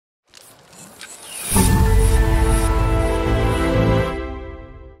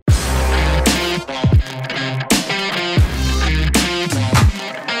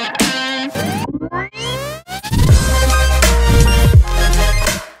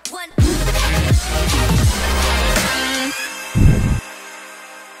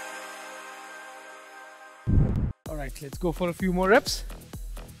right, let's go for a few more reps.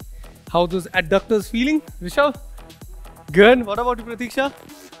 How those adductors feeling, Rishabh? Good. What about you, Pratiksha?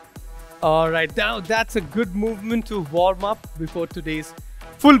 All right, now that's a good movement to warm up before today's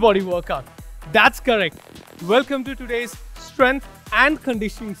full body workout. That's correct. Welcome to today's strength and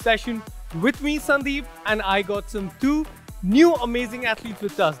conditioning session with me, Sandeep, and I got two new amazing athletes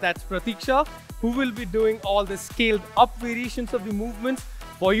with us. That's Pratiksha, who will be doing all the scaled up variations of the movements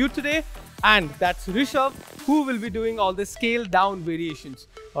for you today. And that's Rishabh, who will be doing all the scaled down variations.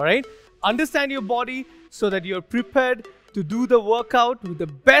 All right. Understand your body so that you're prepared to do the workout with the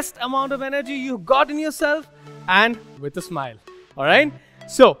best amount of energy you've got in yourself and with a smile. All right.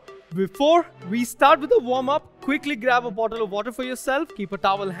 So before we start with the warm up, quickly grab a bottle of water for yourself. Keep a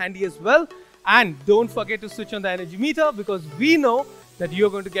towel handy as well. And don't forget to switch on the energy meter, because we know that you're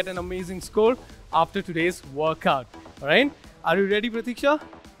going to get an amazing score after today's workout. All right. Are you ready, Pratiksha?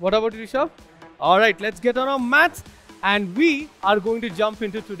 What about you, Rishabh? All right, let's get on our mats and we are going to jump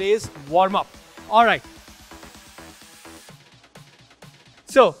into today's warm up. All right.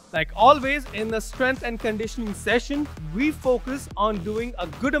 So, like always in the strength and conditioning session, we focus on doing a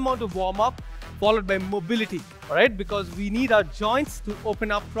good amount of warm up followed by mobility, all right? Because we need our joints to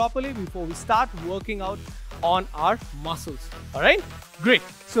open up properly before we start working out on our muscles, all right? Great.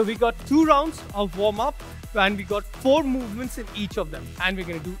 So we got 2 rounds of warm up and we got 4 movements in each of them. And we're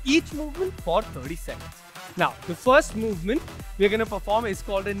going to do each movement for 30 seconds. Now, the first movement we're going to perform is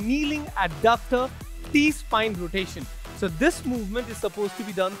called a kneeling adductor T-spine rotation. So this movement is supposed to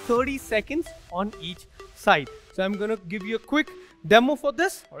be done 30 seconds on each side. So I'm going to give you a quick demo for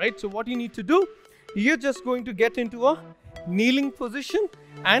this. All right. So what you need to do, you're just going to get into a kneeling position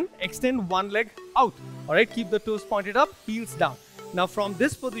and extend one leg out. All right. Keep the toes pointed up, heels down. Now from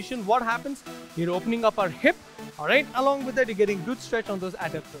this position, what happens? You're opening up our hip. All right. Along with that, you're getting good stretch on those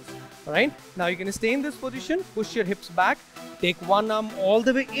adductors. All right. Now you're going to stay in this position, push your hips back, take one arm all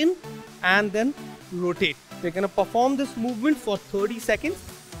the way in and then rotate. We're going to perform this movement for 30 seconds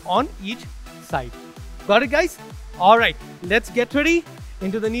on each side. Got it, guys? All right, let's get ready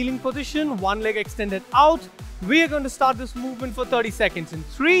into the kneeling position. One leg extended out. We are going to start this movement for 30 seconds in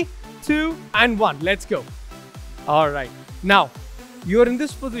 3, 2, and 1. Let's go. All right. Now, you're in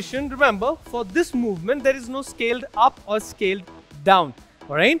this position. Remember, for this movement, there is no scaled up or scaled down.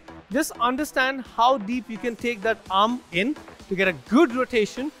 All right. Just understand how deep you can take that arm in to get a good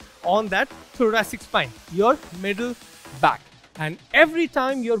rotation on that thoracic spine, your middle back. And every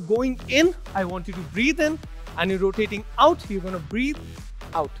time you're going in, I want you to breathe in, and you're rotating out, you're going to breathe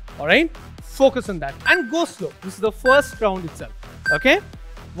out. All right. Focus on that and go slow. This is the first round itself. Okay.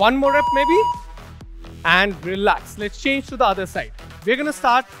 One more rep maybe. And relax. Let's change to the other side. We're going to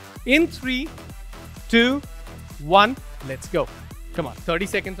start in 3, 2, 1. Let's go. Come on. 30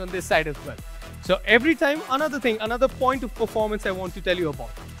 seconds on this side as well. So every time, another point of performance I want to tell you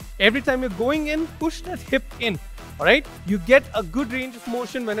about. Every time you're going in, push that hip in. All right. You get a good range of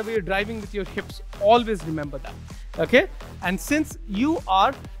motion whenever you're driving with your hips. Always remember that. Okay. And since you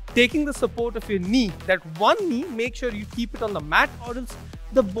are taking the support of your knee, that one knee, make sure you keep it on the mat or else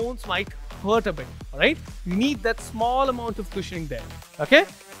the bones might hurt a bit. All right. You need that small amount of cushioning there. Okay.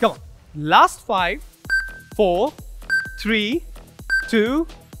 Come on. Last 5, 4, 3, 2,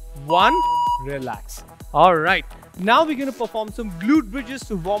 1. Relax. All right. Now we're going to perform some glute bridges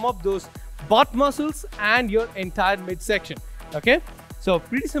to warm up those butt muscles and your entire midsection. Okay. So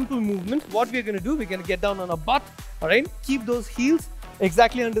pretty simple movement. What we're going to do, we're going to get down on a butt. All right. Keep those heels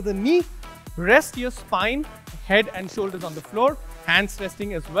exactly under the knee. Rest your spine, head and shoulders on the floor. Hands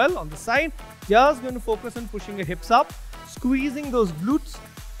resting as well on the side. Just going to focus on pushing your hips up, squeezing those glutes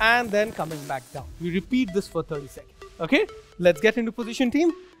and then coming back down. We repeat this for 30 seconds. Okay. Let's get into position,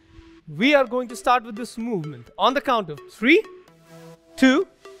 team. We are going to start with this movement on the count of 3, 2,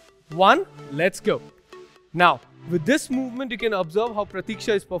 1. Let's go. Now, with this movement, you can observe how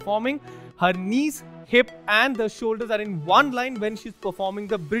Pratiksha is performing. Her knees, hip, and the shoulders are in one line when she's performing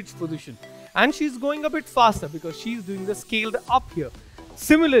the bridge position. And she's going a bit faster because she's doing the scaled up here.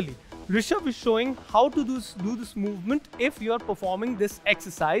 Similarly, Rishabh is showing how to do this movement if you are performing this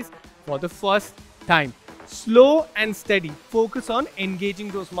exercise for the first time. Slow and steady. Focus on engaging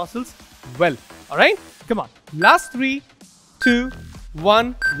those muscles well. All right. Come on. Last 3, 2,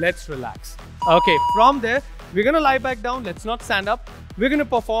 1. Let's relax. Okay. From there, we're going to lie back down. Let's not stand up. We're going to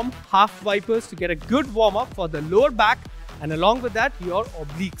perform half vipers to get a good warm up for the lower back and along with that, your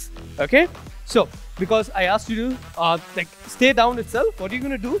obliques. Okay. So, because I asked you to stay down itself, what are you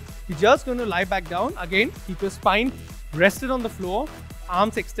going to do? You're just going to lie back down. Again, keep your spine rested on the floor.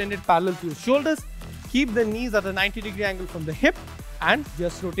 Arms extended parallel to your shoulders. Keep the knees at a 90-degree angle from the hip and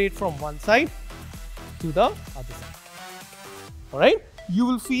just rotate from one side to the other side. all right? You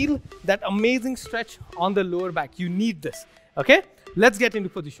will feel that amazing stretch on the lower back. You need this, okay? Let's get into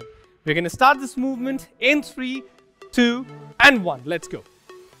position. We're gonna start this movement in 3, 2, and 1. Let's go.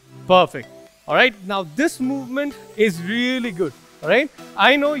 Perfect. All right, now this movement is really good, all right?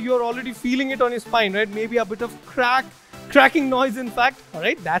 I know you're already feeling it on your spine, right? Maybe a bit of cracking noise, in fact, all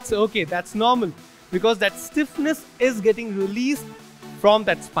right? That's okay, that's normal, because that stiffness is getting released from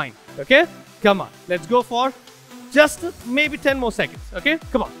that spine, okay? Come on, let's go for just maybe 10 more seconds, okay?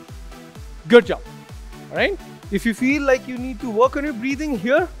 Come on. Good job, all right? If you feel like you need to work on your breathing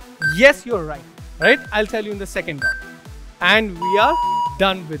here, yes, you're right, all right? I'll tell you in the second round. And we are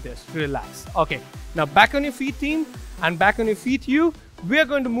done with this. Relax. Okay, now back on your feet, team, and back on your feet, you. We are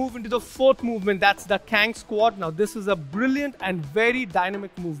going to move into the fourth movement. That's the Kang squat. Now, this is a brilliant and very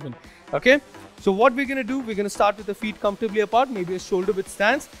dynamic movement, okay? So what we're going to do, we're going to start with the feet comfortably apart, maybe a shoulder width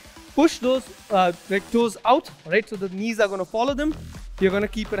stance. Push those toes out, right? So the knees are going to follow them. You're going to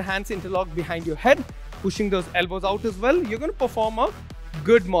keep your hands interlocked behind your head, pushing those elbows out as well. You're going to perform a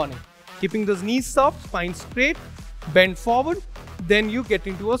good morning, keeping those knees soft, spine straight, bend forward. Then you get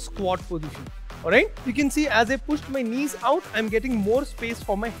into a squat position, all right? You can see as I pushed my knees out, I'm getting more space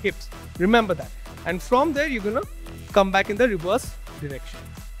for my hips. Remember that. And from there, you're going to come back in the reverse direction,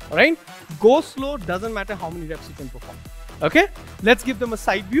 all right? Go slow, doesn't matter how many reps you can perform. Okay, let's give them a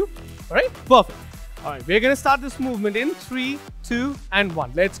side view. All right, perfect. All right, we're going to start this movement in 3, 2, and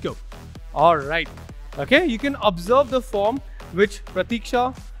 1. Let's go. All right. Okay, you can observe the form which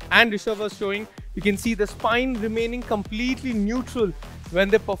Pratiksha and Rishabh was showing. You can see the spine remaining completely neutral when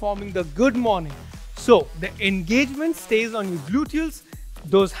they're performing the good morning. So the engagement stays on your gluteals,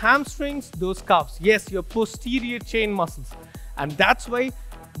 those hamstrings, those calves. Yes, your posterior chain muscles. And that's why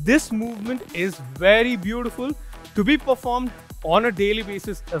this movement is very beautiful to be performed on a daily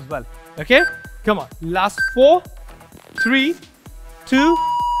basis as well. Okay, come on. Last 4, 3, 2,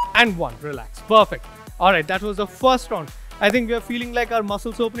 and 1. Relax. Perfect. All right, that was the first round. I think we are feeling like our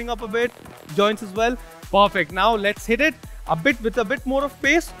muscles opening up a bit, joints as well. Perfect. Now let's hit it with a bit more of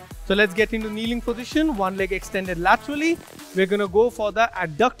pace. So let's get into kneeling position, one leg extended laterally. We're gonna go for the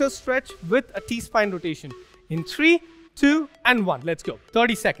adductor stretch with a T-spine rotation in 3, 2, and 1. Let's go.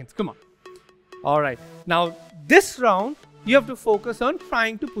 30 seconds. Come on. All right. Now this round, you have to focus on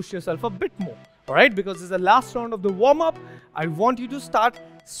trying to push yourself a bit more. All right, because it's the last round of the warm-up. I want you to start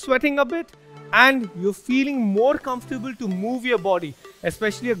sweating a bit and you're feeling more comfortable to move your body,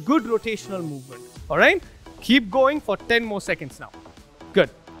 especially a good rotational movement. All right, keep going for 10 more seconds now. Good.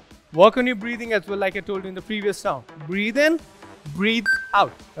 Work on your breathing as well, like I told you in the previous round. Breathe in, breathe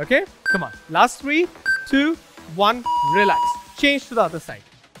out. Okay, come on. Last 3, 2, 1. Relax. Change to the other side.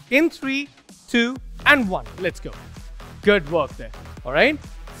 In 3, 2, and 1. Let's go. Good work there. All right.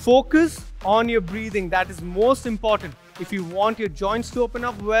 Focus on your breathing. That is most important. If you want your joints to open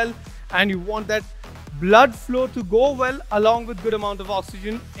up well and you want that blood flow to go well along with good amount of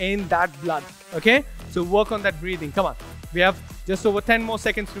oxygen in that blood. Okay. So work on that breathing. Come on. We have just over 10 more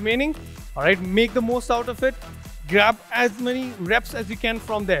seconds remaining. All right. Make the most out of it. Grab as many reps as you can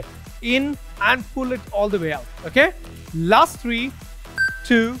from there. In and pull it all the way out. Okay. Last 3,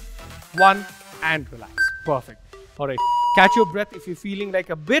 2, 1. And relax. Perfect. All right. Catch your breath if you're feeling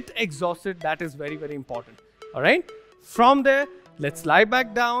like a bit exhausted. That is very, very important. All right. From there, let's lie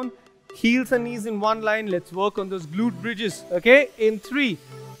back down. Heels and knees in one line. Let's work on those glute bridges. Okay. In 3,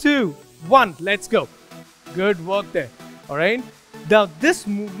 2, 1. Let's go. Good work there. All right. Now, this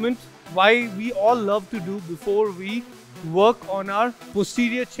movement, why we all love to do before we work on our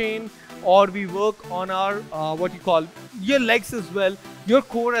posterior chain or we work on our, what you call, your legs as well, your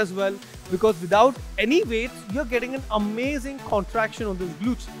core as well. Because without any weights, you're getting an amazing contraction on those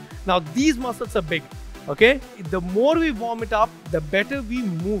glutes. Now, these muscles are big, okay? The more we warm it up, the better we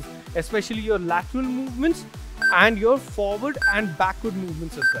move, especially your lateral movements and your forward and backward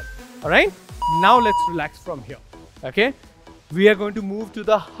movements as well, all right? Now, let's relax from here, okay? We are going to move to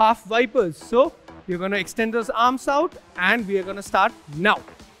the half vipers. So, you're going to extend those arms out and we are going to start now.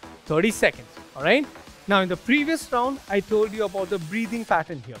 30 seconds, all right? Now, in the previous round, I told you about the breathing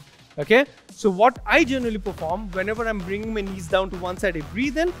pattern here. Okay, so what I generally perform whenever I'm bringing my knees down to one side, I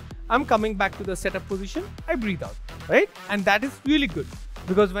breathe in, I'm coming back to the setup position, I breathe out, right? And that is really good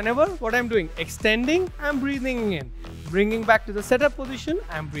because whenever what I'm doing, extending, I'm breathing in, bringing back to the setup position,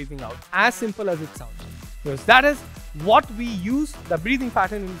 I'm breathing out. As simple as it sounds. Because that is what we use the breathing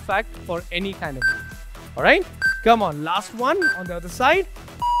pattern, in fact, for any kind of movement. All right, come on, last one on the other side,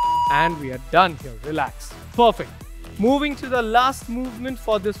 and we are done here. Relax. Perfect. Moving to the last movement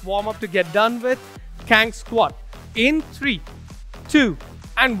for this warm-up to get done with, Kang squat. In 3, 2,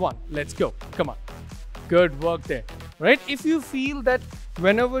 and 1. Let's go. Come on. Good work there. right? If you feel that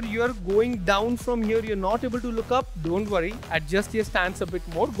whenever you're going down from here, you're not able to look up, don't worry. Adjust your stance a bit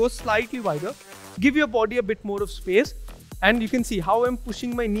more. Go slightly wider. Give your body a bit more of space. And you can see how I'm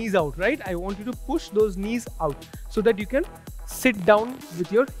pushing my knees out, right? I want you to push those knees out so that you can sit down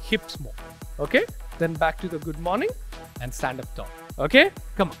with your hips more. Okay? Then back to the good morning and stand up tall. Okay?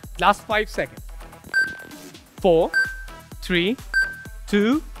 Come on. Last 5 seconds. 4, 3,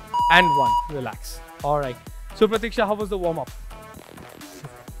 2, and 1. Relax. All right. So Pratiksha, how was the warm-up?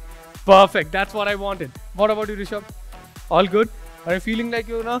 Perfect. That's what I wanted. What about you, Rishabh? All good? Are you feeling like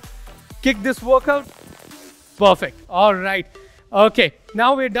you're gonna kick this workout? Perfect. All right. Okay.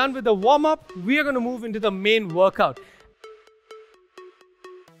 Now we're done with the warm-up. We are gonna move into the main workout.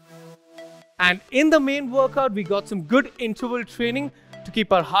 And in the main workout, we got some good interval training to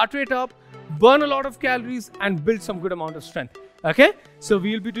keep our heart rate up, burn a lot of calories, and build some good amount of strength. Okay? So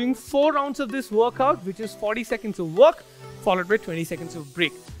we'll be doing 4 rounds of this workout, which is 40 seconds of work, followed by 20 seconds of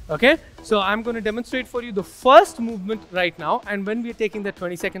break. Okay? So I'm going to demonstrate for you the first movement right now. And when we're taking the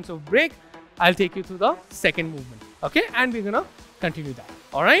 20 seconds of break, I'll take you through the second movement. Okay? And we're going to continue that.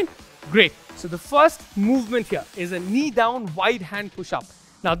 All right? Great. So the first movement here is a knee down wide hand push-up.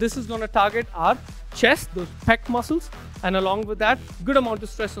 Now this is going to target our chest, those pec muscles, and along with that, good amount of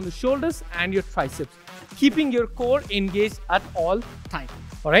stress on the shoulders and your triceps, keeping your core engaged at all times.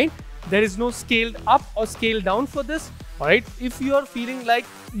 All right? There is no scaled up or scaled down for this. All right? If you are feeling like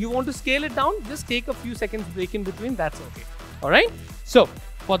you want to scale it down, just take a few seconds break in between. That's okay. All right? So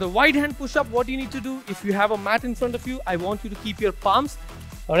for the wide hand push-up, what you need to do, if you have a mat in front of you, I want you to keep your palms,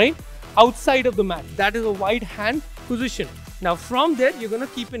 all right, outside of the mat. That is a wide hand position. Now from there, you're going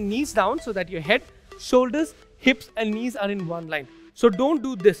to keep your knees down so that your head, shoulders, hips and knees are in one line. So don't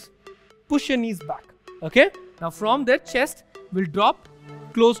do this. Push your knees back. Okay? Now from there, chest will drop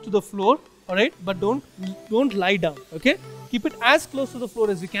close to the floor. All right? But don't lie down. Okay? Keep it as close to the floor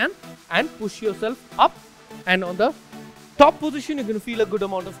as you can and push yourself up. And on the top position, you're going to feel a good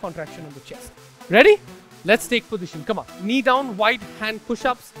amount of contraction on the chest. Ready? Let's take position. Come on. Knee down, wide hand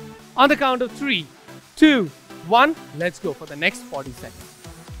push-ups. On the count of 3, 2, 1. Let's go for the next 40 seconds.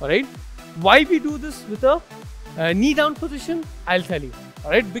 All right? Why we do this with a knee down position? I'll tell you.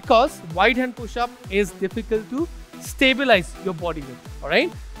 All right? Because wide hand push-up is difficult to stabilize your body with. All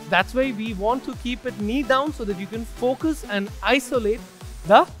right? That's why we want to keep it knee down so that you can focus and isolate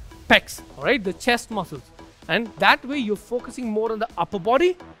the pecs. All right? The chest muscles. And that way you're focusing more on the upper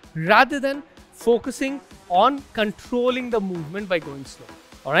body rather than focusing on controlling the movement by going slow.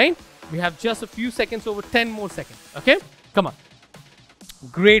 All right? We have just a few seconds, over 10 more seconds. Okay? Come on.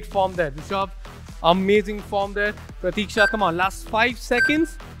 Great form there, Rishabh. Amazing form there. Pratiksha, come on. Last 5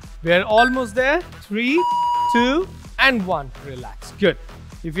 seconds. We're almost there. 3, 2, and 1. Relax. Good.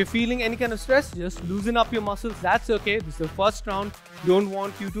 If you're feeling any kind of stress, just loosen up your muscles. That's okay. This is the first round. Don't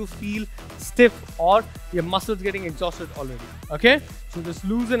want you to feel stiff or your muscles getting exhausted already. Okay? So just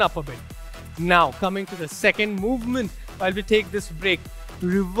loosen up a bit. Now, coming to the second movement while we take this break.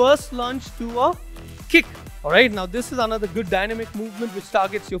 Reverse lunge to a kick. All right, now this is another good dynamic movement which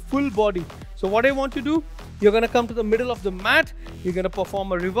targets your full body. So what I want to do, you're going to come to the middle of the mat. You're going to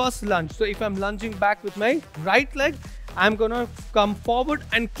perform a reverse lunge. So if I'm lunging back with my right leg, I'm going to come forward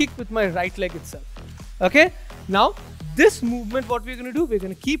and kick with my right leg itself. Okay, now this movement, what we're going to do, we're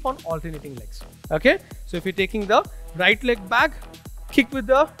going to keep on alternating legs. Okay, so if you're taking the right leg back, kick with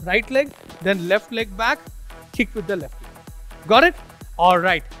the right leg, then left leg back, kick with the left leg. Got it? All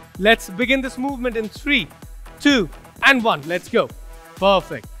right, let's begin this movement in 3, 2, and 1. Let's go.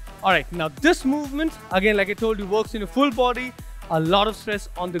 Perfect. All right, now this movement, again, like I told you, works in your full body, a lot of stress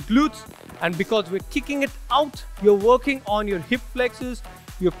on the glutes. And because we're kicking it out, you're working on your hip flexors,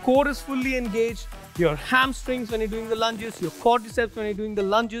 your core is fully engaged, your hamstrings when you're doing the lunges, your quadriceps when you're doing the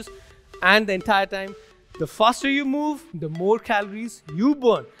lunges, and the entire time, the faster you move, the more calories you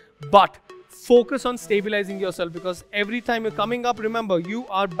burn. But focus on stabilizing yourself, because every time you're coming up, remember, you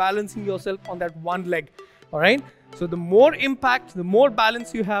are balancing yourself on that one leg. All right? So the more impact, the more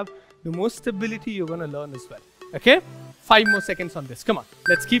balance you have, the more stability you're going to learn as well. Okay? 5 more seconds on this. Come on.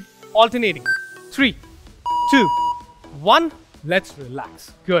 Let's keep alternating. 3, 2, 1. Let's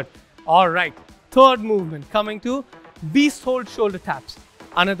relax. Good. All right. Third movement, coming to beast hold shoulder taps.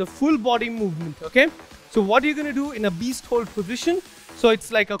 Another full body movement. Okay? So what you're going to do in a beast hold position, so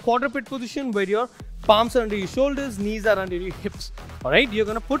it's like a quadruped position where your palms are under your shoulders, knees are under your hips. All right, you're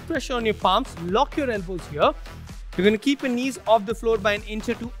going to put pressure on your palms, lock your elbows here. You're going to keep your knees off the floor by 1 inch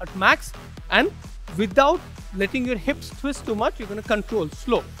or 2 at max. And without letting your hips twist too much, you're going to control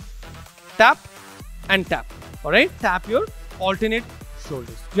slow. Tap and tap. All right, tap your alternate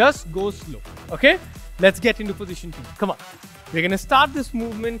shoulders. Just go slow. Okay, let's get into position team. Come on. We're going to start this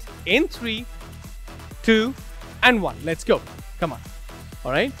movement in 3, 2, and 1. Let's go. Come on.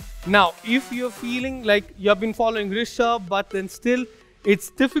 All right. Now, if you're feeling like you've been following Rishabh, but then still it's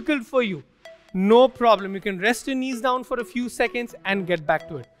difficult for you, no problem. You can rest your knees down for a few seconds and get back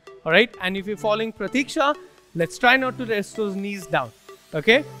to it. All right. And if you're following Pratiksha, let's try not to rest those knees down.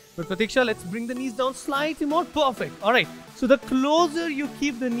 Okay. But Pratiksha, let's bring the knees down slightly more. Perfect. All right. So the closer you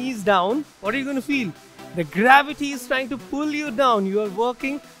keep the knees down, what are you going to feel? The gravity is trying to pull you down. You are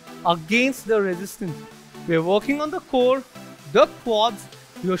working against the resistance. We're working on the core, the quads,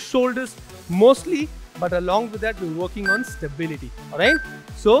 your shoulders mostly, but along with that, we're working on stability. All right.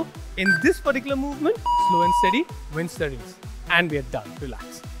 So in this particular movement, slow and steady wins the race. And we're done.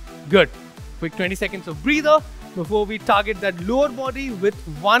 Relax. Good. Quick 20 seconds of breather before we target that lower body with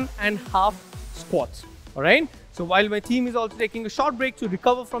 1.5 squats. All right. So while my team is also taking a short break to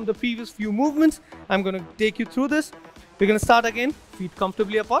recover from the previous few movements, I'm going to take you through this. We're going to start again, feet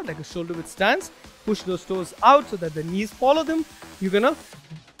comfortably apart like a shoulder width stance. Push those toes out so that the knees follow them. You're going to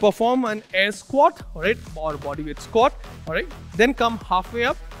perform an air squat, all right, or body weight squat, all right. Then come halfway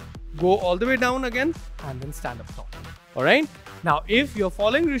up, go all the way down again, and then stand up tall, all right. Now, if you're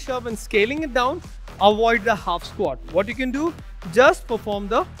following Rishabh and scaling it down, avoid the half squat. What you can do, just perform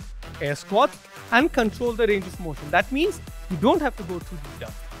the air squat and control the range of motion. That means you don't have to go too deep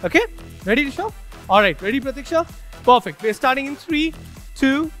down. Okay, ready, Rishabh? All right, ready, Pratiksha? Perfect. We're starting in 3,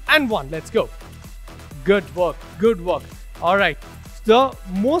 2, and 1. Let's go. Good work. Good work. All right. The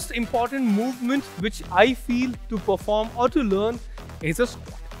most important movement which I feel to perform or to learn is a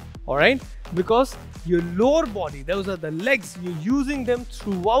squat. All right. Because your lower body, those are the legs, you're using them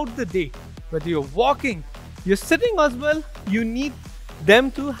throughout the day. Whether you're walking, you're sitting as well, you need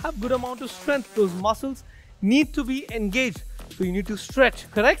them to have good amount of strength. Those muscles need to be engaged. So you need to stretch,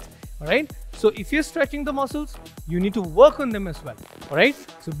 correct? All right. So if you're stretching the muscles, you need to work on them as well. All right.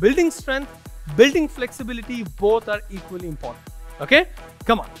 So building strength, building flexibility, both are equally important. Okay.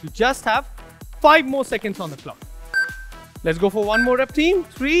 Come on. You just have 5 more seconds on the clock. Let's go for one more rep, team.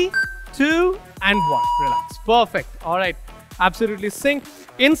 3, 2, and 1. Relax. Perfect. All right. Absolutely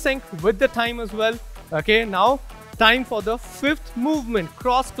in sync with the time as well. Okay. Now, time for the 5th movement,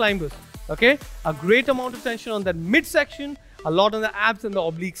 cross climbers. Okay. A great amount of tension on that midsection, a lot on the abs and the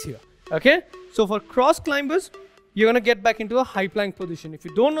obliques here. Okay. So for cross climbers, you're going to get back into a high plank position. If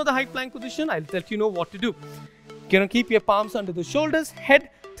you don't know the high plank position, I'll let you know what to do. You're going to keep your palms under the shoulders, head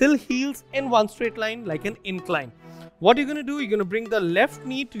till heels in one straight line like an incline. What you're going to do, you're going to bring the left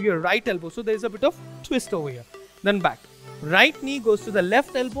knee to your right elbow. So there's a bit of twist over here. Then back. Right knee goes to the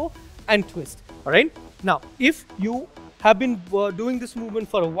left elbow and twist. All right. Now, if you have been doing this movement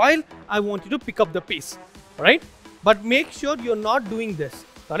for a while, I want you to pick up the pace. All right. But make sure you're not doing this.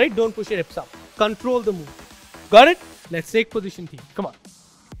 All right. Don't push your hips up. Control the movement. Got it? Let's take position, team. Come on.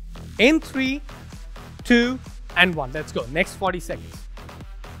 In 3, 2, and 1. Let's go. Next 40 seconds.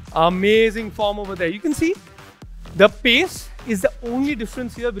 Amazing form over there. You can see the pace is the only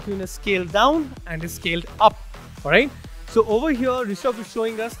difference here between a scale down and a scaled up. All right. So over here, Rishabh is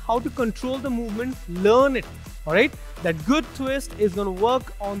showing us how to control the movement, learn it. All right. That good twist is going to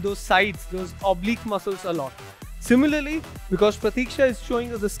work on those sides, those oblique muscles a lot. Similarly, because Pratiksha is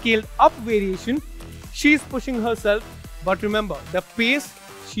showing us the scaled up variation, she's pushing herself. But remember, the pace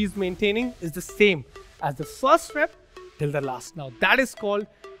she's maintaining is the same as the first rep till the last. Now that is called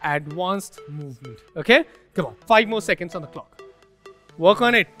advanced movement. Okay. Come on. 5 more seconds on the clock. Work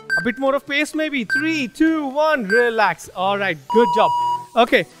on it. A bit more of pace maybe. 3, 2, 1. Relax. All right. Good job.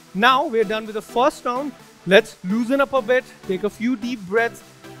 Okay. Now we're done with the first round. Let's loosen up a bit. Take a few deep breaths.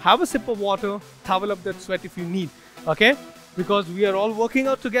 Have a sip of water. Towel up that sweat if you need. Okay. Because we are all working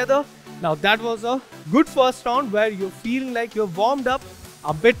out together. Now that was a good first round where you're feeling like you're warmed up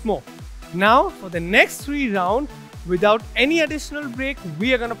a bit more. Now for the next 3 rounds, without any additional break,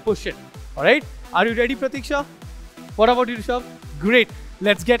 we are going to push it. All right. Are you ready, Pratiksha? What about you, Rishabh? Great.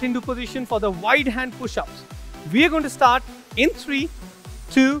 Let's get into position for the wide hand push-ups. We are going to start in 3,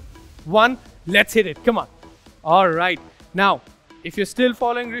 2, 1. Let's hit it. Come on. All right. Now, if you're still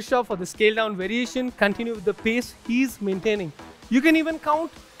following Rishabh for the scale down variation, continue with the pace he's maintaining. You can even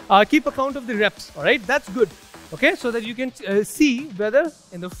keep a count of the reps. All right. That's good. Okay. So that you can see whether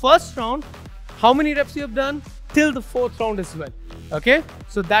in the first round, how many reps you have done till the 4th round as well. Okay.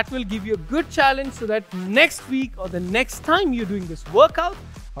 So that will give you a good challenge so that next week or the next time you're doing this workout,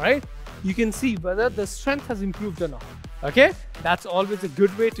 all right, you can see whether the strength has improved or not. Okay. That's always a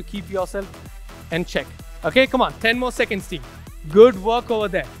good way to keep yourself in check. Okay. Come on. 10 more seconds, team. Good work over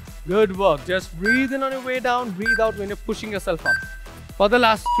there. Good work. Just breathe in on your way down. Breathe out when you're pushing yourself up. For the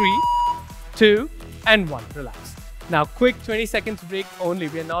last 3, 2, and 1. Relax. Now, quick 20 seconds break only.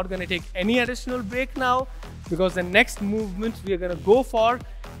 We are not going to take any additional break now, because the next movement we are going to go for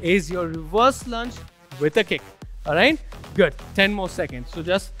is your reverse lunge with a kick. All right, good. 10 more seconds. So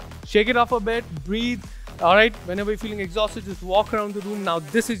just shake it off a bit, breathe. All right, whenever you're feeling exhausted, just walk around the room. Now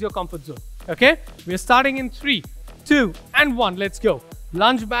this is your comfort zone. Okay, we're starting in 3, 2, and 1. Let's go.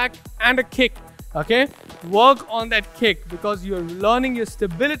 Lunge back and a kick. Okay, work on that kick, because you're learning your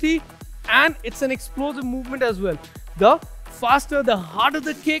stability, and it's an explosive movement as well. The faster, the harder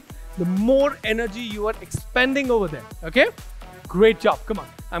the kick, the more energy you are expending over there. Okay, great job. Come on,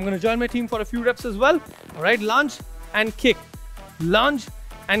 I'm going to join my team for a few reps as well. All right, lunge and kick, lunge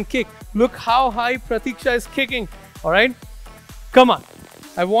and kick. Look how high Pratiksha is kicking. All right, come on.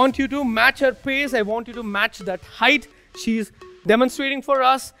 I want you to match her pace. I want you to match that height she's demonstrating for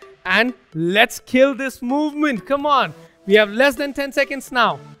us, and let's kill this movement. Come on, we have less than 10 seconds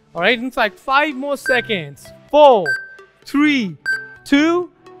now. All right, in fact, 5 more seconds. 4, 3,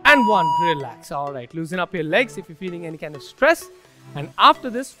 2, and 1. Relax. All right, loosen up your legs if you're feeling any kind of stress. And after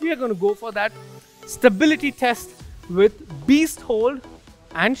this, we are going to go for that stability test with beast hold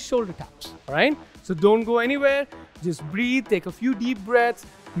and shoulder taps. All right, so don't go anywhere. Just breathe, take a few deep breaths,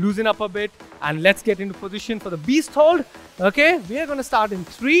 loosen up a bit, and let's get into position for the beast hold. Okay, we are going to start in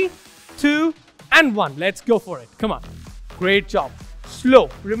 3, 2, and 1. Let's go for it. Come on. Great job. Slow.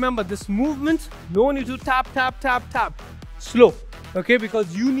 Remember, this movement, no need to tap, tap, tap, tap. Slow. Okay,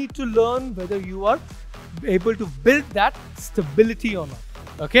 because you need to learn whether you are able to build that stability or not.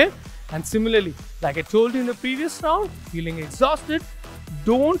 Okay, and similarly, like I told you in the previous round, feeling exhausted,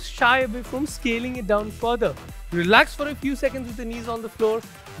 don't shy away from scaling it down further. Relax for a few seconds with the knees on the floor,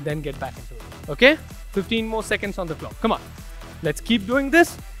 then get back into it. Okay, 15 more seconds on the clock. Come on, let's keep doing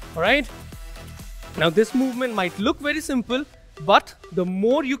this. All right, now this movement might look very simple, but the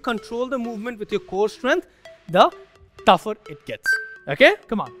more you control the movement with your core strength, the tougher it gets. Okay,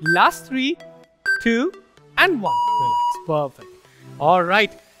 come on. Last 3, 2, and 1. Relax. Perfect. All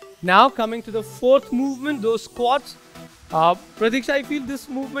right. Now coming to the 4th movement, those squats. Pratiksha, I feel this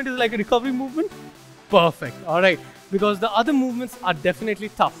movement is like a recovery movement. Perfect. All right. Because the other movements are definitely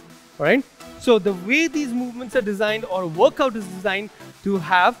tough. All right. So the way these movements are designed, or a workout is designed to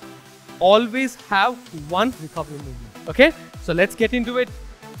always have one recovery movement. Okay. So let's get into it.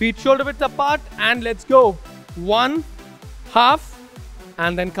 Feet shoulder width apart, and let's go. 1, half,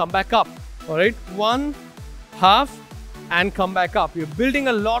 and then come back up. All right, 1, half, and come back up. You're building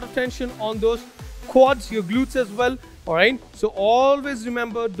a lot of tension on those quads, your glutes as well. All right, so always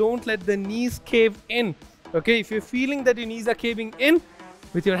remember, don't let the knees cave in. Okay, if you're feeling that your knees are caving in,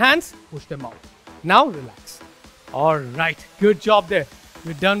 with your hands, push them out. Now relax. All right, good job there.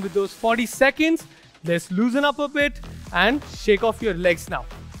 We're done with those 40 seconds. Let's loosen up a bit and shake off your legs now.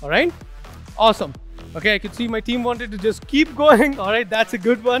 All right, awesome. Okay, I could see my team wanted to just keep going. All right, that's a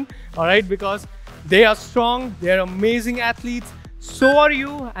good one. All right, because they are strong, they're amazing athletes. So are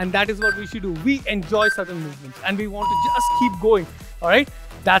you, and that is what we should do. We enjoy certain movements and we want to just keep going. All right,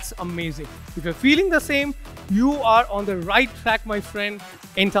 that's amazing. If you're feeling the same, you are on the right track, my friend,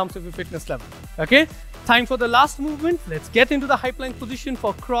 in terms of your fitness level. Okay, time for the last movement. Let's get into the high plank position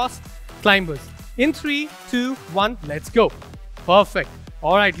for cross climbers. In 3, 2, 1, let's go. Perfect.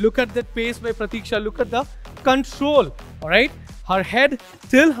 All right, look at that pace by Pratiksha. Look at the control. All right, her head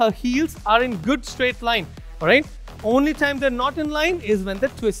till her heels are in good straight line. All right, only time they're not in line is when the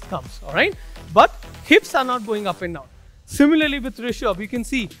twist comes. All right, but hips are not going up and down. Similarly with Rishabh, you can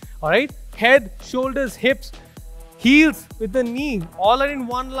see, all right, head, shoulders, hips, heels with the knee, all are in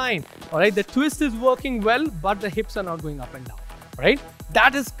one line. All right, the twist is working well, but the hips are not going up and down. All right,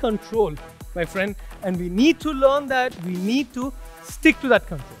 that is control, my friend, and we need to learn that. We need to stick to that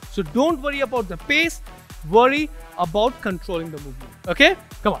control. So don't worry about the pace, worry about controlling the movement. Okay,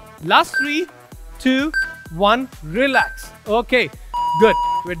 come on. Last 3, 2, 1, relax. Okay, good.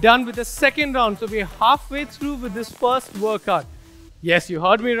 We're done with the second round. So we're halfway through with this first workout. Yes, you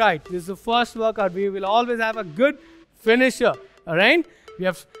heard me right. This is the first workout. We will always have a good finisher. All right, we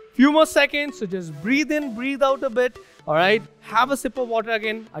have few more seconds, so just breathe in, breathe out a bit. All right, have a sip of water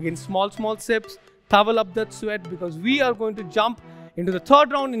again, small sips. Towel up that sweat, because we are going to jump into the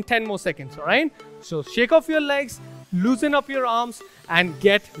third round in 10 more seconds. All right, so shake off your legs, loosen up your arms, and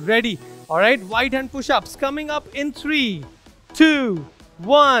get ready. All right, wide hand push-ups coming up in 3, 2,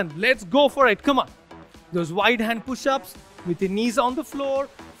 1. Let's go for it. Come on, those wide hand push-ups with your knees on the floor.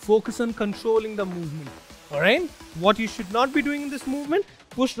 Focus on controlling the movement. All right, what you should not be doing in this movement,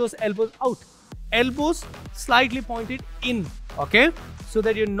 push those elbows out, elbows slightly pointed in. Okay, so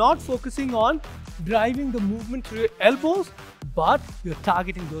that you're not focusing on driving the movement through your elbows, but you're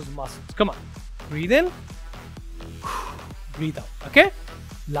targeting those muscles. Come on, Breathe in, breathe out. Okay?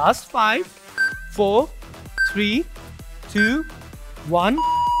 Last 5, 4, 3, 2, 1,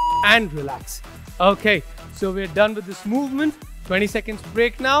 and relax. Okay, so we're done with this movement. 20 seconds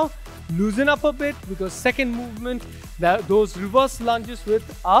break now. Loosen up a bit because second movement, those reverse lunges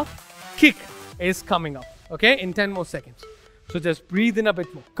with a kick is coming up. Okay, in 10 more seconds. So just breathe in a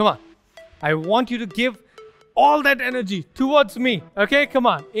bit more. Come on. I want you to give all that energy towards me. Okay, come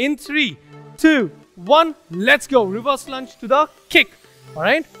on. In 3, 2, 1, let's go. Reverse lunge to the kick. All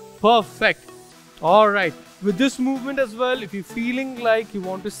right, perfect. All right, with this movement as well, if you're feeling like you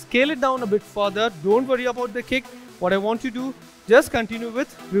want to scale it down a bit further, don't worry about the kick. What I want you to do, just continue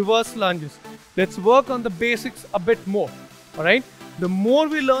with reverse lunges. Let's work on the basics a bit more. All right, the more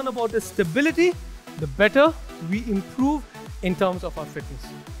we learn about the stability, the better we improve in terms of our fitness.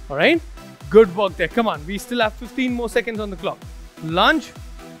 All right, good work there. Come on, we still have 15 more seconds on the clock. Lunge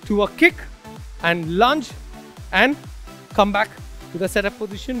to a kick and lunge and come back to the setup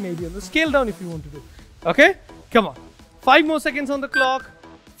position, maybe on the scale down if you want to do. Okay, come on. 5 more seconds on the clock.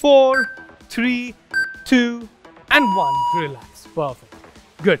 4, 3, 2, and 1. Relax. Perfect.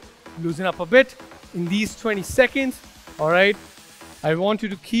 Good. Loosen up a bit in these 20 seconds. All right. I want you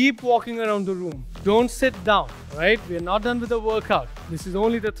to keep walking around the room. Don't sit down. All right. We are not done with the workout. This is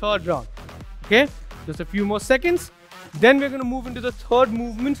only the third round. Okay. Just a few more seconds. Then we're going to move into the third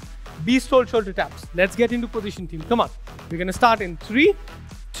movement. Beast hold shoulder taps. Let's get into position, team. Come on. We're going to start in 3,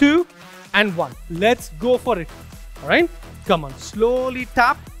 2, and 1. Let's go for it. All right. Come on. Slowly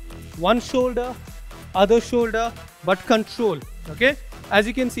tap. One shoulder, other shoulder, but control. Okay. As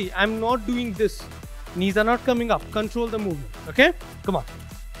you can see, I'm not doing this. Knees are not coming up. Control the movement. Okay. Come on.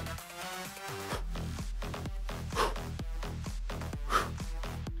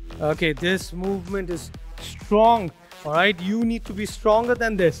 Okay. This movement is strong. All right. You need to be stronger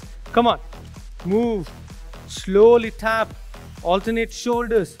than this. Come on. Move. Slowly tap. Alternate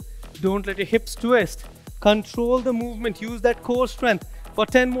shoulders. Don't let your hips twist. Control the movement. Use that core strength for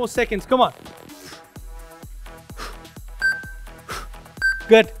 10 more seconds. Come on.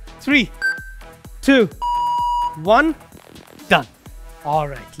 Good. 3, 2, 1. Done. All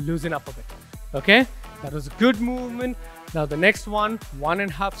right. Loosen up a bit. Okay. That was a good movement. Now the next one,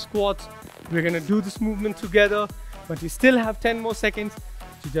 1.5 squats. We're going to do this movement together, but we still have 10 more seconds.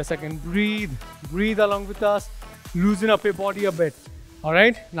 So just again, breathe. Breathe along with us. Loosen up your body a bit. All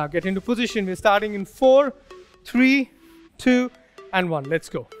right. Now get into position. We're starting in 4, 3, 2, and 1. Let's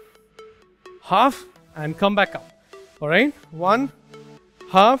go. Half and come back up. All right. 1,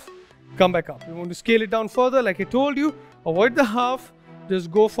 half, come back up. You want to scale it down further. Like I told you, avoid the half.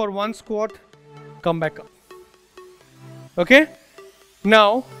 Just go for 1 squat. Come back up. Okay.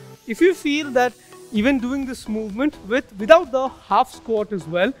 Now, if you feel that even doing this movement without the half squat as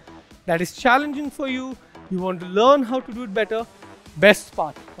well, that is challenging for you, you want to learn how to do it better, best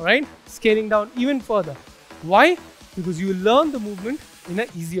part, all right? Scaling down even further. Why? Because you learn the movement in an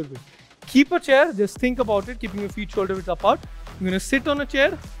easier way. Keep a chair, just think about it, keeping your feet shoulder width apart. You're going to sit on a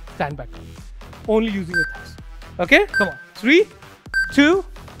chair, stand back. Only using your thighs. Okay, come on. 3, 2,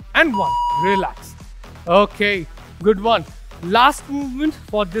 and 1. Relax. Okay, good one. Last movement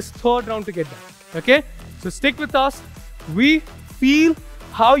for this third round to get done. Okay, so stick with us. We feel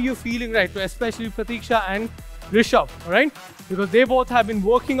how you're feeling right now, especially Pratiksha and Rishabh, all right? Because they both have been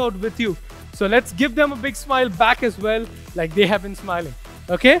working out with you. So let's give them a big smile back as well, like they have been smiling.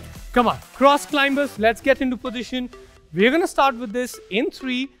 Okay, come on. Cross climbers, let's get into position. We're going to start with this in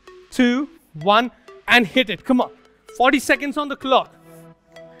 3, 2, 1, and hit it. Come on. 40 seconds on the clock.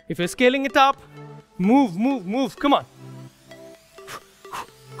 If you're scaling it up, move, move, move. Come on.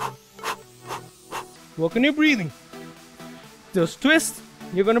 Work on your breathing. Just twist.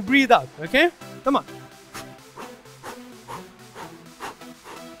 You're going to breathe out. Okay? Come on.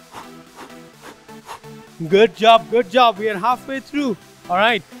 Good job. Good job. We are halfway through. All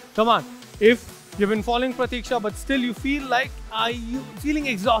right. Come on. If you've been following Pratiksha, but still you feel like, are you feeling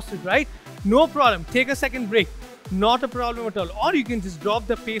exhausted, right? No problem. Take a second break. Not a problem at all. Or you can just drop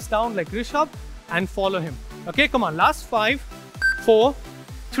the pace down like Rishabh and follow him. Okay, come on. Last 5, 4,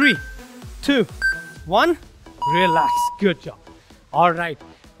 3, 2, 1. Relax. Good job. All right.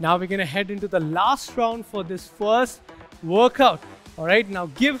 Now we're going to head into the last round for this first workout. All right. Now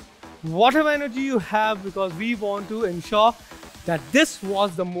give whatever energy you have because we want to ensure that this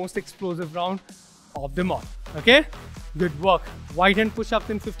was the most explosive round of them all. Okay. Good work. Right hand push-ups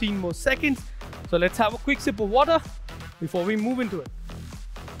in 15 more seconds. So let's have a quick sip of water before we move into it.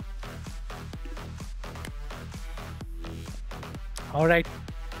 All right.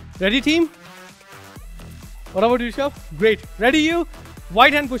 Ready, team? What about you, Rishabh? Great. Ready, you?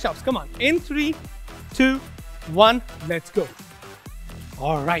 Wide hand push-ups. Come on. In 3, 2, 1. Let's go.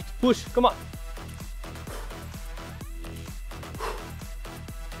 All right. Push. Come on.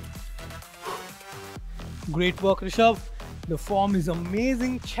 Great work, Rishabh. The form is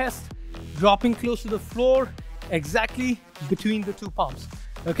amazing. Chest dropping close to the floor, exactly between the two palms.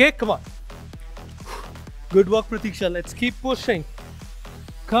 Okay, come on. Good work, Pratiksha. Let's keep pushing.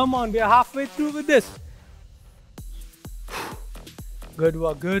 Come on, we are halfway through with this. Good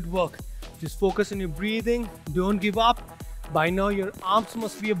work, good work. Just focus on your breathing. Don't give up. By now, your arms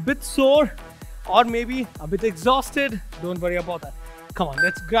must be a bit sore or maybe a bit exhausted. Don't worry about that. Come on,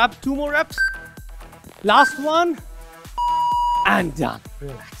 let's grab 2 more reps. Last one. And done.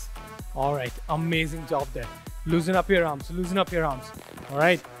 Relax. All right, amazing job there. Loosen up your arms, loosen up your arms. All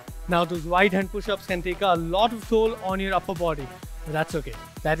right, now those wide hand push-ups can take a lot of toll on your upper body, but that's okay.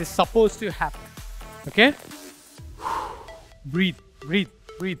 That is supposed to happen, okay? Breathe, breathe,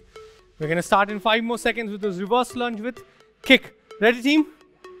 breathe. We're gonna start in 5 more seconds with those reverse lunge with kick. Ready, team?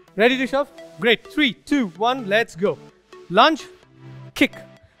 Ready, Rishabh? Great, 3, 2, 1, let's go. Lunge, kick.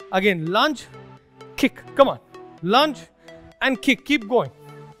 Again, lunge, kick. Come on, lunge and kick, keep going.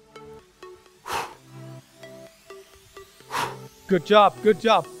 Good job, good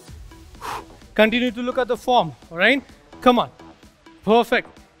job. Continue to look at the form, all right? Come on, perfect.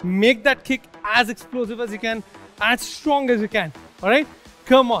 Make that kick as explosive as you can, as strong as you can, all right?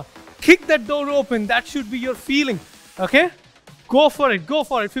 Come on, kick that door open. That should be your feeling, okay? Go for it, go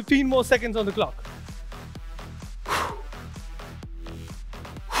for it. 15 more seconds on the clock.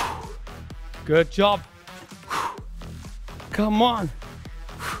 Good job. Come on.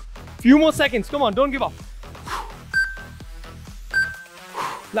 Few more seconds, come on, don't give up.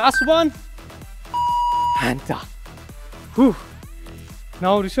 Last one. And done. Whew.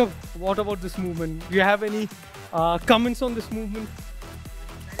 Now, Rishabh, what about this movement? Do you have any comments on this movement?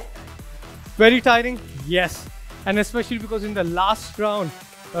 Very tiring? Yes. And especially because in the last round,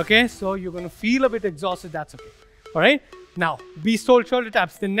 okay, so you're going to feel a bit exhausted, that's okay. All right? Now, beast hold shoulder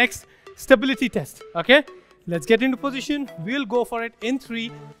taps, the next stability test, okay? Let's get into position. We'll go for it in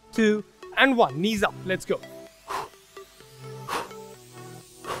 3, 2, and 1. Knees up. Let's go.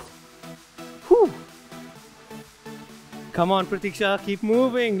 Whew. Come on, Pratiksha. Keep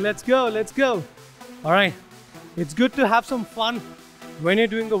moving. Let's go. Let's go. All right. It's good to have some fun when you're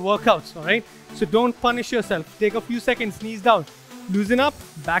doing the workouts. All right. So don't punish yourself. Take a few seconds. Knees down. Loosen up.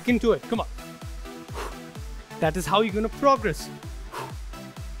 Back into it. Come on. That is how you're going to progress.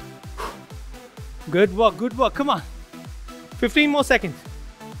 Good work, good work. Come on. 15 more seconds.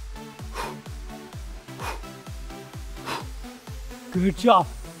 Good job.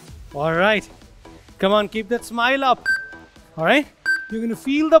 All right. Come on, keep that smile up. All right. You're going to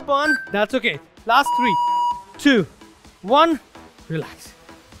feel the burn. That's okay. Last 3, 2, 1. Relax.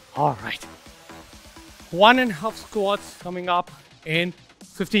 All right. 1.5 squats coming up in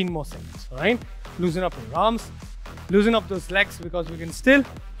 15 more seconds. All right. Loosen up your arms. Loosen up those legs because we can still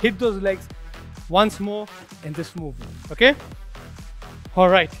hit those legs once more in this movement, okay? All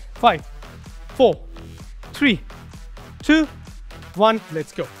right, 5, 4, 3, 2, 1,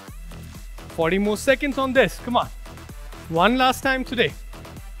 let's go. 40 more seconds on this, come on. One last time today.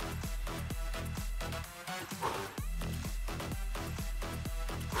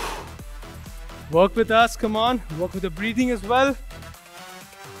 Work with us, come on. Work with the breathing as well.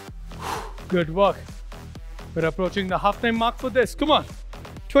 Good work. We're approaching the halftime mark for this, come on.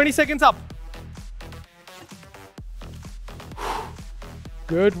 20 seconds up.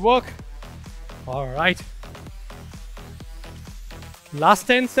 Good work. All right. Last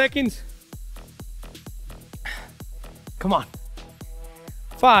 10 seconds. Come on.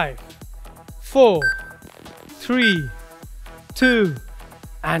 5, 4, 3, 2,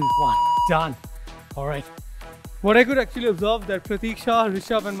 and 1. Done. All right. What I could actually observe that Pratiksha,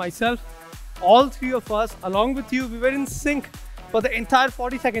 Rishabh, and myself, all 3 of us, along with you, we were in sync for the entire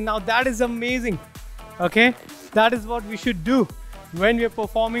 40 seconds. Now that is amazing. Okay. That is what we should do when we are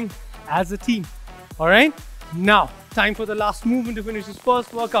performing as a team. All right. Now, time for the last movement to finish this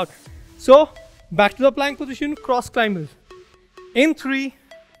first workout. So, back to the plank position, cross climbers. In 3,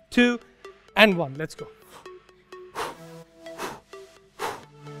 2, and 1. Let's go.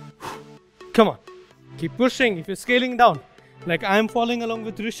 Come on. Keep pushing. If you're scaling down, like I am following along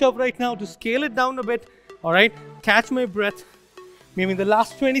with Rishabh right now to scale it down a bit. All right. Catch my breath. Maybe in the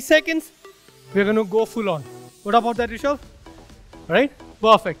last 20 seconds, we're going to go full on. What about that, Rishabh? All right.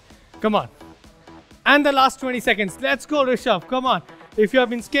 Perfect. Come on. And the last 20 seconds. Let's go, Rishabh. Come on. If you have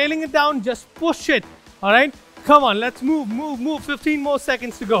been scaling it down, just push it. All right. Come on. Let's move, move, move. 15 more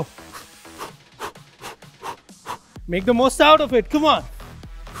seconds to go. Make the most out of it. Come on.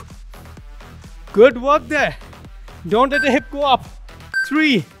 Good work there. Don't let the hip go up.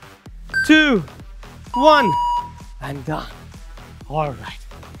 3, 2, 1, and done. All right.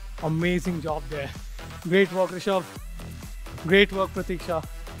 Amazing job there. Great work, Rishabh. Great work, Pratiksha.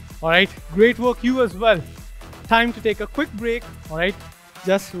 All right. Great work, you as well. Time to take a quick break. All right.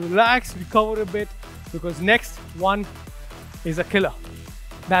 Just relax, recover a bit, because next one is a killer.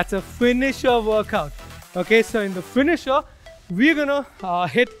 That's a finisher workout. Okay, so in the finisher, we're gonna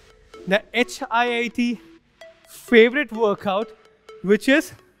hit the HIIT favorite workout, which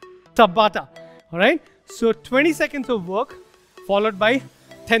is Tabata. All right, so 20 seconds of work followed by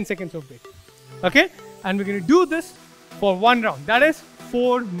 10 seconds of break. Okay, and we're gonna do this for one round. That is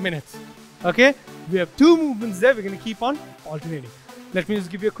 4 minutes. Okay, we have 2 movements there. We're gonna keep on alternating. Let me just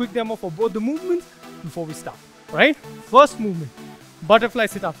give you a quick demo for both the movements before we start. All right, first movement, butterfly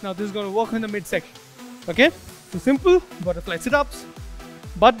sit-ups. Now this is gonna work in the midsection. Okay, so simple butterfly sit-ups,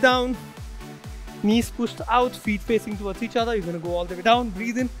 butt down, knees pushed out, feet facing towards each other. You're gonna go all the way down,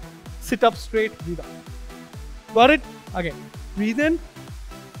 breathe in, sit up straight, breathe out. Got it? Again, breathe in,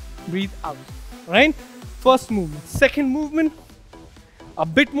 breathe out. All right, first movement. Second movement, a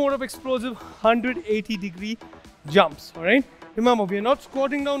bit more of explosive 180-degree jumps. All right, remember, we are not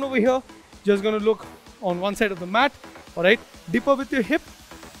squatting down over here, just gonna look on one side of the mat. All right, dip up with your hip,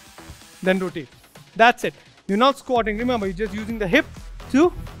 then rotate. That's it. You're not squatting. Remember, you're just using the hip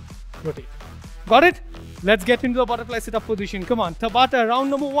to rotate. Got it? Let's get into the butterfly sit-up position. Come on, Tabata, round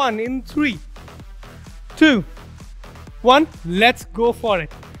number 1 in 3, 2, 1. Let's go for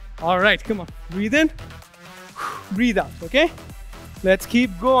it. All right, come on. Breathe in, breathe out. Okay, let's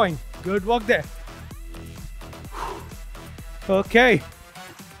keep going. Good work there. Okay,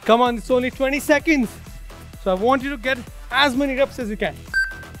 come on, it's only 20 seconds. So I want you to get as many reps as you can.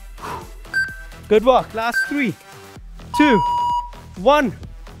 Good work. Last 3, 2, 1.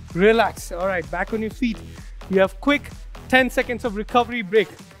 Relax. All right, back on your feet. You have quick 10 seconds of recovery break.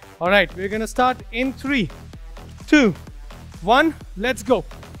 All right, we're gonna start in 3, 2, 1. Let's go.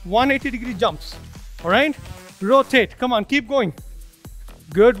 180-degree jumps. All right, rotate. Come on, keep going.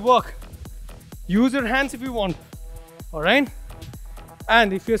 Good work. Use your hands if you want. All right,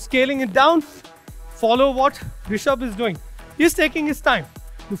 and if you're scaling it down, follow what Rishabh is doing. He's taking his time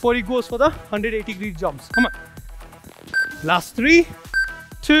before he goes for the 180-degree jumps. Come on. Last 3,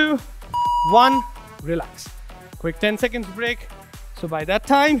 2, 1. Relax. Quick 10 seconds break. So by that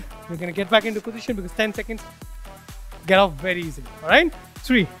time, we're gonna get back into position, because 10 seconds get off very easily. All right,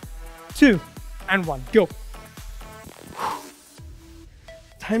 3, 2, and 1. Go.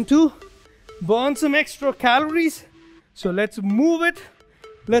 Time to burn some extra calories. So let's move it.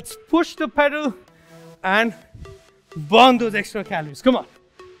 Let's push the pedal and burn those extra calories. Come on.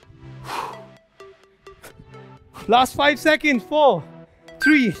 Last 5 seconds. 4,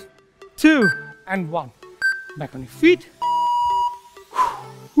 3, 2, and 1. Back on your feet.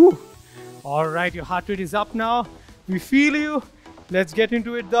 All right, your heart rate is up now. We feel you. Let's get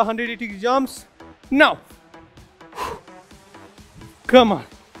into it. The 180 jumps now. Come on.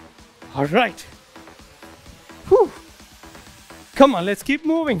 All right. Come on, let's keep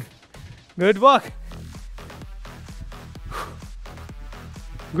moving. Good work.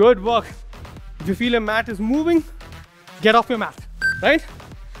 Good work. If you feel a mat is moving, get off your mat, right?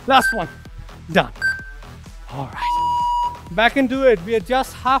 Last one. Done. All right. Back into it. We are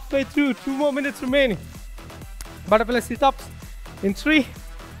just halfway through. 2 more minutes remaining. Butterfly sit-ups in 3,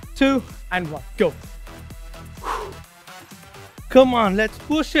 2, and 1. Go. Come on, let's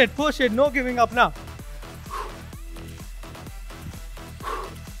push it. Push it. No giving up now.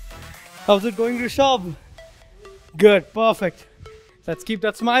 How's it going, Rishabh? Good. Perfect. Let's keep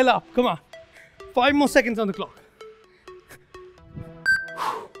that smile up. Come on. 5 more seconds on the clock.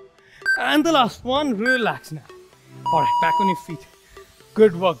 And the last one. Relax now. All right, back on your feet.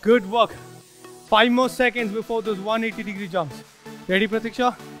 Good work. Good work. 5 more seconds before those 180-degree jumps. Ready,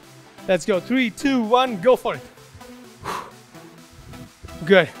 Pratiksha? Let's go. 3, 2, 1. Go for it.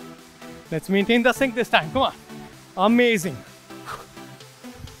 Good. Let's maintain the sync this time. Come on. Amazing.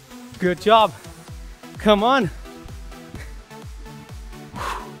 Good job. Come on.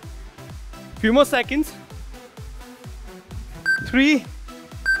 Few more seconds. 3,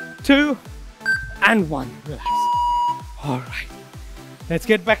 2, and 1. Relax. All right. Let's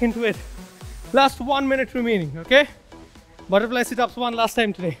get back into it. Last 1 minute remaining, okay? Butterfly sit-ups one last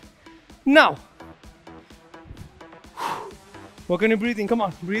time today. Now, work on your breathing. Come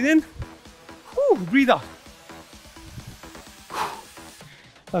on, breathe in. Breathe out.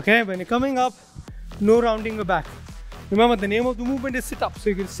 Okay, when you're coming up, no rounding your back. Remember, the name of the movement is sit-up, so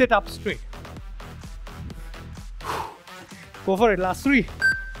you can sit up straight. Go for it. Last 3,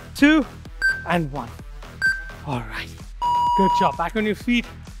 2, and 1. All right. Good job. Back on your feet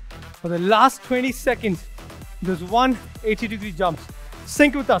for the last 20 seconds. Those 180-degree jumps.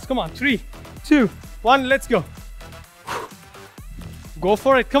 Sync with us. Come on. 3, 2, 1. Let's go. Go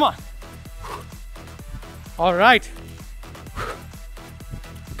for it. Come on. All right.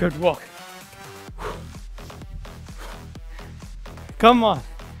 Good work. Come on.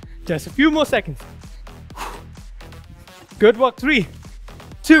 Just a few more seconds. Good work. 3,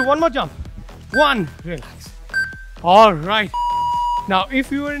 2, 1 more jump. 1. Relax. All right. Now,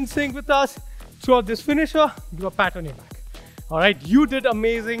 if you were in sync with us throughout this finisher, do a pat on your back. All right. You did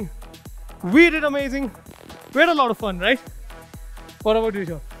amazing. We did amazing. We had a lot of fun, right? What about you,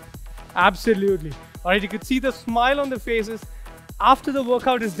 Joe? Absolutely. All right. You could see the smile on their faces after the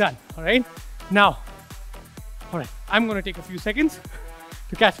workout is done. All right. Now, all right. I'm going to take a few seconds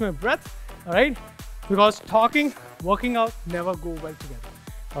to catch my breath. All right. Because talking, working out never go well together.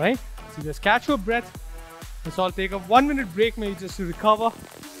 All right. So just catch your breath. Let's all take a 1-minute break, maybe just to recover.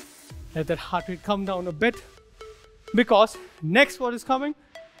 Let that heart rate come down a bit. Because next what is coming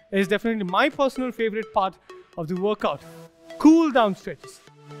is definitely my personal favorite part of the workout. Cool down stretches.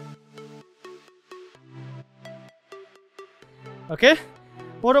 Okay?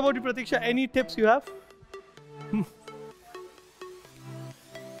 What about you, Pratiksha? Any tips you have?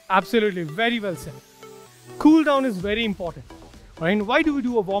 Absolutely, very well said. Cool down is very important. Right? Why do we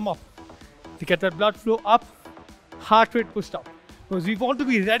do a warm-up? To get that blood flow up, heart rate pushed up. Because we want to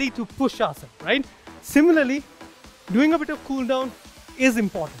be ready to push ourselves, right? Similarly, doing a bit of cool down is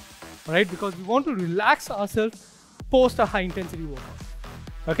important, right? Because we want to relax ourselves post a high intensity workout.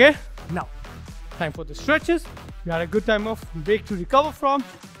 Okay? Now, time for the stretches. We had a good time of break to recover from.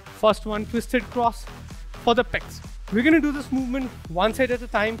 First one, twisted cross for the pecs. We're going to do this movement one side at a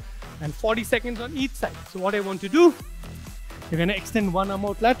time and 40 seconds on each side. So what I want to do, you're going to extend one arm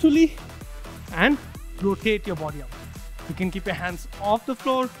out laterally and rotate your body out. You can keep your hands off the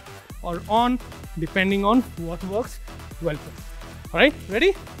floor or on, depending on what works well for you. All right,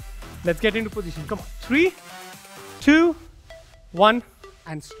 ready? Let's get into position. Come on. 3, 2, 1,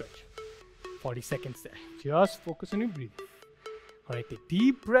 and stretch. 40 seconds there. Just focus on your breathing. All right, take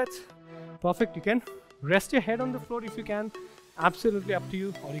deep breaths. Perfect. You can rest your head on the floor if you can. Absolutely up to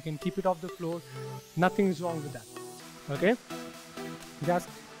you. Or you can keep it off the floor. Nothing is wrong with that. Okay? Just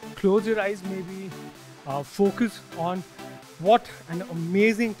close your eyes, maybe focus on what an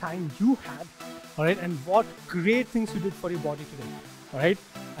amazing time you had, all right, and what great things you did for your body today, all right.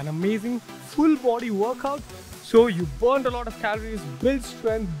 An amazing full body workout. So you burned a lot of calories, build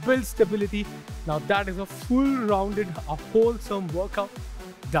strength, build stability. Now that is a full rounded, a wholesome workout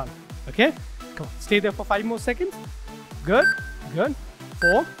done. Okay, come on, stay there for 5 more seconds. Good, good.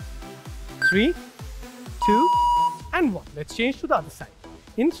 4, 3, 2, and 1. Let's change to the other side.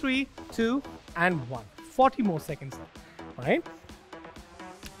 In 3, 2, and 1. 40 more seconds now. All right.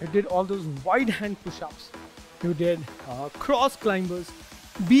 You did all those wide hand push-ups. You did cross climbers,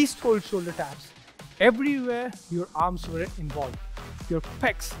 beast hold shoulder taps. Everywhere your arms were involved. Your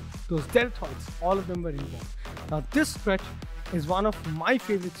pecs, those deltoids, all of them were involved. Now this stretch is one of my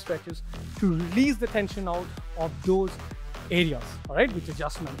favorite stretches to release the tension out of those areas. All right, which I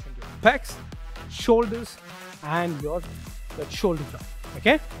just mentioned. Your pecs, shoulders, and your shoulder joint.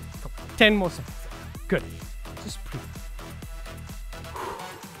 Okay, 10 more seconds. Good. Just breathe.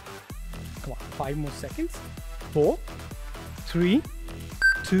 Come on, 5 more seconds. 4, 3,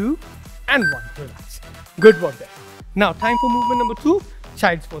 2, and 1. Relax. Good work there. Now, time for movement number 2,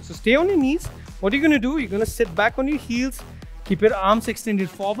 child's pose. So stay on your knees. What you're going to do, you're going to sit back on your heels. Keep your arms extended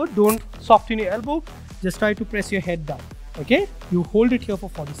forward. Don't soften your elbow. Just try to press your head down. Okay? You hold it here for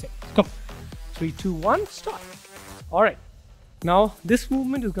 40 seconds. Come. 3, 2, 1. Start. All right. Now, this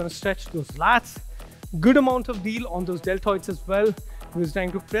movement is going to stretch those lats. Good amount of deal on those deltoids as well. We're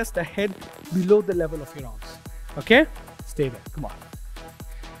trying to press the head below the level of your arms. Okay? Stay there. Come on.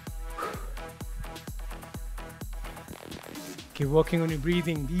 Keep working on your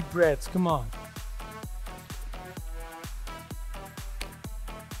breathing. Deep breaths. Come on.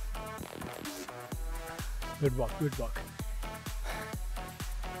 Good work. Good work.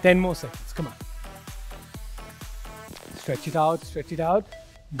 10 more seconds. Come on. Stretch it out. Stretch it out.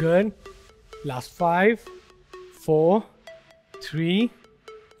 Good. Last 5, 4, 3,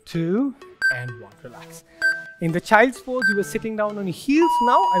 2, and 1. Relax. In the child's pose, you were sitting down on your heels.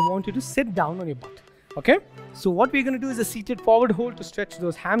 Now I want you to sit down on your butt. Okay? So what we're going to do is a seated forward hold to stretch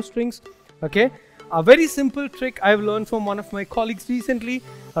those hamstrings. Okay? A very simple trick I've learned from one of my colleagues recently.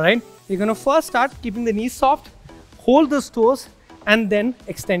 All right? You're going to first start keeping the knees soft, hold those toes, and then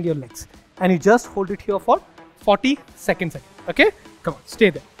extend your legs. And you just hold it here for 40 seconds. Okay? Come on,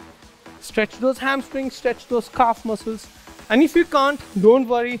 stay there. Stretch those hamstrings, stretch those calf muscles. And if you can't, don't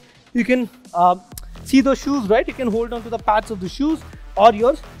worry. You can see those shoes, right? You can hold on to the pads of the shoes or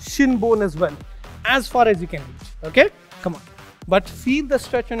your shin bone as well, as far as you can reach. Okay, come on. But feel the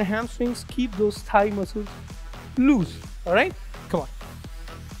stretch on your hamstrings. Keep those thigh muscles loose. All right, come on.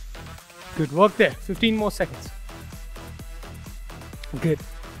 Good work there. 15 more seconds. Good.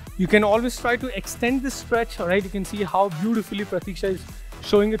 You can always try to extend this stretch. All right, you can see how beautifully Pratiksha is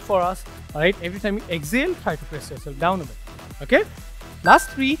showing it for us. All right, every time you exhale, try to press yourself down a bit. Okay, last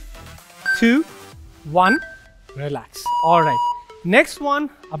 3, 2, 1, relax. All right, next one,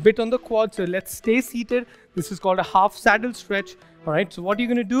 a bit on the quad. So let's stay seated. This is called a half saddle stretch. All right, so what you're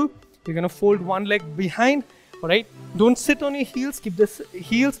going to do, you're going to fold one leg behind. All right, don't sit on your heels, keep the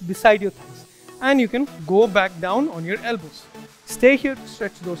heels beside your thighs, and you can go back down on your elbows. Stay here to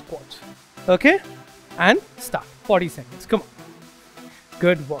stretch those quads. Okay, and start. 40 seconds. Come on.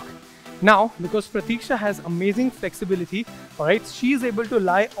 Good work. Now, because Pratiksha has amazing flexibility, all right, she is able to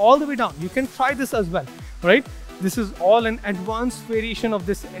lie all the way down. You can try this as well, right? This is all an advanced variation of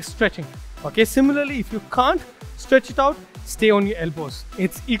this stretching. Okay, similarly, if you can't stretch it out, stay on your elbows.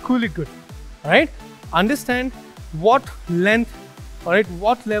 It's equally good, all right? Understand what length, all right,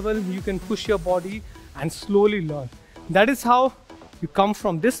 what level you can push your body and slowly learn. That is how you come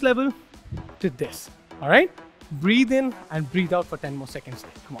from this level to this, all right? Breathe in and breathe out for 10 more seconds.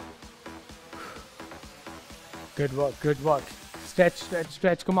 Come on. Good work, good work. Stretch, stretch,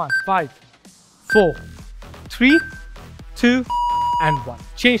 stretch. Come on. 5, 4, 3, 2, and 1.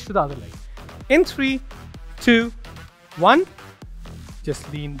 Change to the other leg. In 3, 2, 1.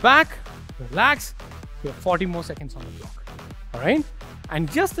 Just lean back, relax. You have 40 more seconds on the clock. All right?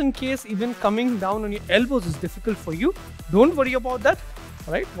 And just in case even coming down on your elbows is difficult for you, don't worry about that.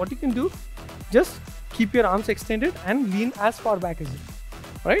 All right? What you can do, just keep your arms extended and lean as far back as you can.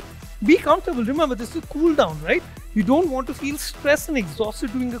 All right? Be comfortable. Remember, this is a cool down, right? You don't want to feel stressed and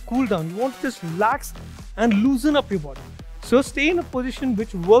exhausted doing a cool down. You want to just relax and loosen up your body. So stay in a position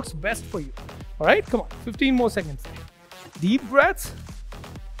which works best for you. All right, come on, 15 more seconds. Deep breaths.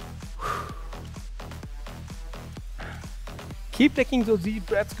 Keep taking those deep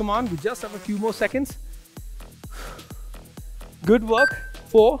breaths. Come on, we just have a few more seconds. Good work.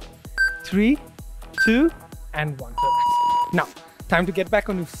 4, 3, 2, and 1. Perfect. Now, time to get back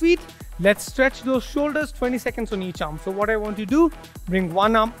on your feet. Let's stretch those shoulders, 20 seconds on each arm. So what I want you to do, bring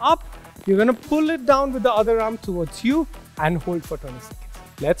one arm up. You're going to pull it down with the other arm towards you and hold for 20 seconds.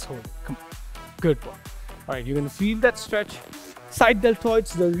 Let's hold it. Come on. Good work. All right, you're going to feel that stretch. Side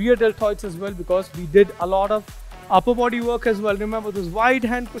deltoids, the rear deltoids as well, because we did a lot of upper body work as well. Remember those wide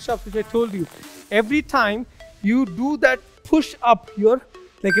hand push-ups which I told you. Every time you do that push up, you're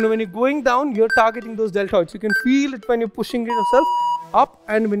like, when you're going down, you're targeting those deltoids. You can feel it when you're pushing yourself up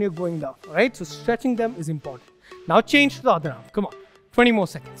and when you're going down, all right? So stretching them is important. Now change to the other arm. Come on, 20 more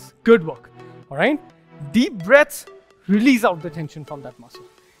seconds. Good work, all right? Deep breaths, release out the tension from that muscle,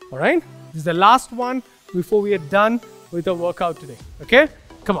 all right? This is the last one before we are done with the workout today, okay?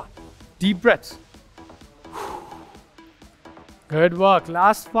 Come on, deep breaths. Good work.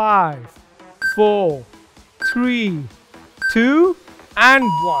 Last 5, 4, 3, 2, and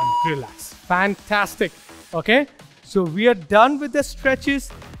 1. Relax. Fantastic. Okay, so we are done with the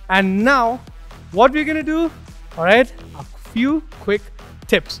stretches, and now what we're gonna do, all right, a few quick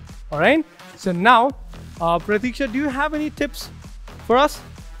tips. All right, so now Pratiksha, do you have any tips for us?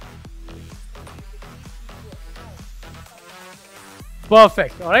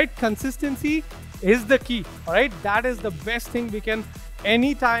 Perfect. All right, consistency is the key. All right, that is the best thing we can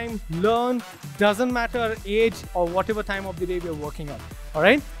anytime learn. Doesn't matter our age or whatever time of the day we are working on. All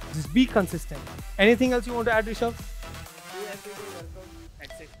right, just be consistent. Anything else you want to add, Rishabh?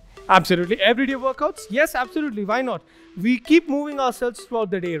 Absolutely. Everyday workouts? Yes, absolutely. Why not? We keep moving ourselves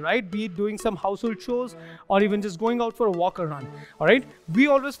throughout the day, right? Be it doing some household chores or even just going out for a walk or run. All right. We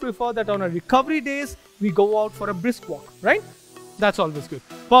always prefer that on our recovery days, we go out for a brisk walk, right? That's always good.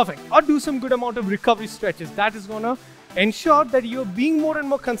 Perfect. Or do some good amount of recovery stretches. That is going to ensure that you're being more and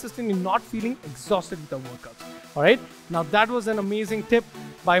more consistent in not feeling exhausted with the workouts. All right. Now that was an amazing tip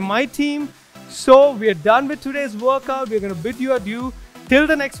by my team. So we are done with today's workout. We're going to bid you adieu till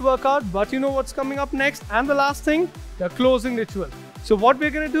the next workout, but you know what's coming up next? And the last thing, the closing ritual. So what we're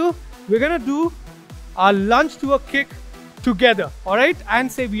going to do, we're going to do our lunge to a kick together, all right? And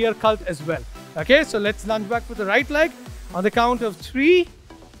say we are cult as well. Okay, so let's lunge back with the right leg on the count of 3,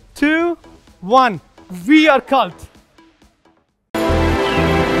 2, 1. We are cult.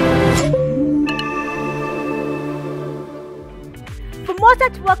 For more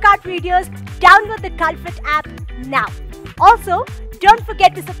such workout videos, download the CultFit app now. Also, Don't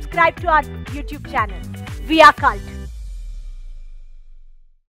forget to subscribe to our YouTube channel. We are Cult.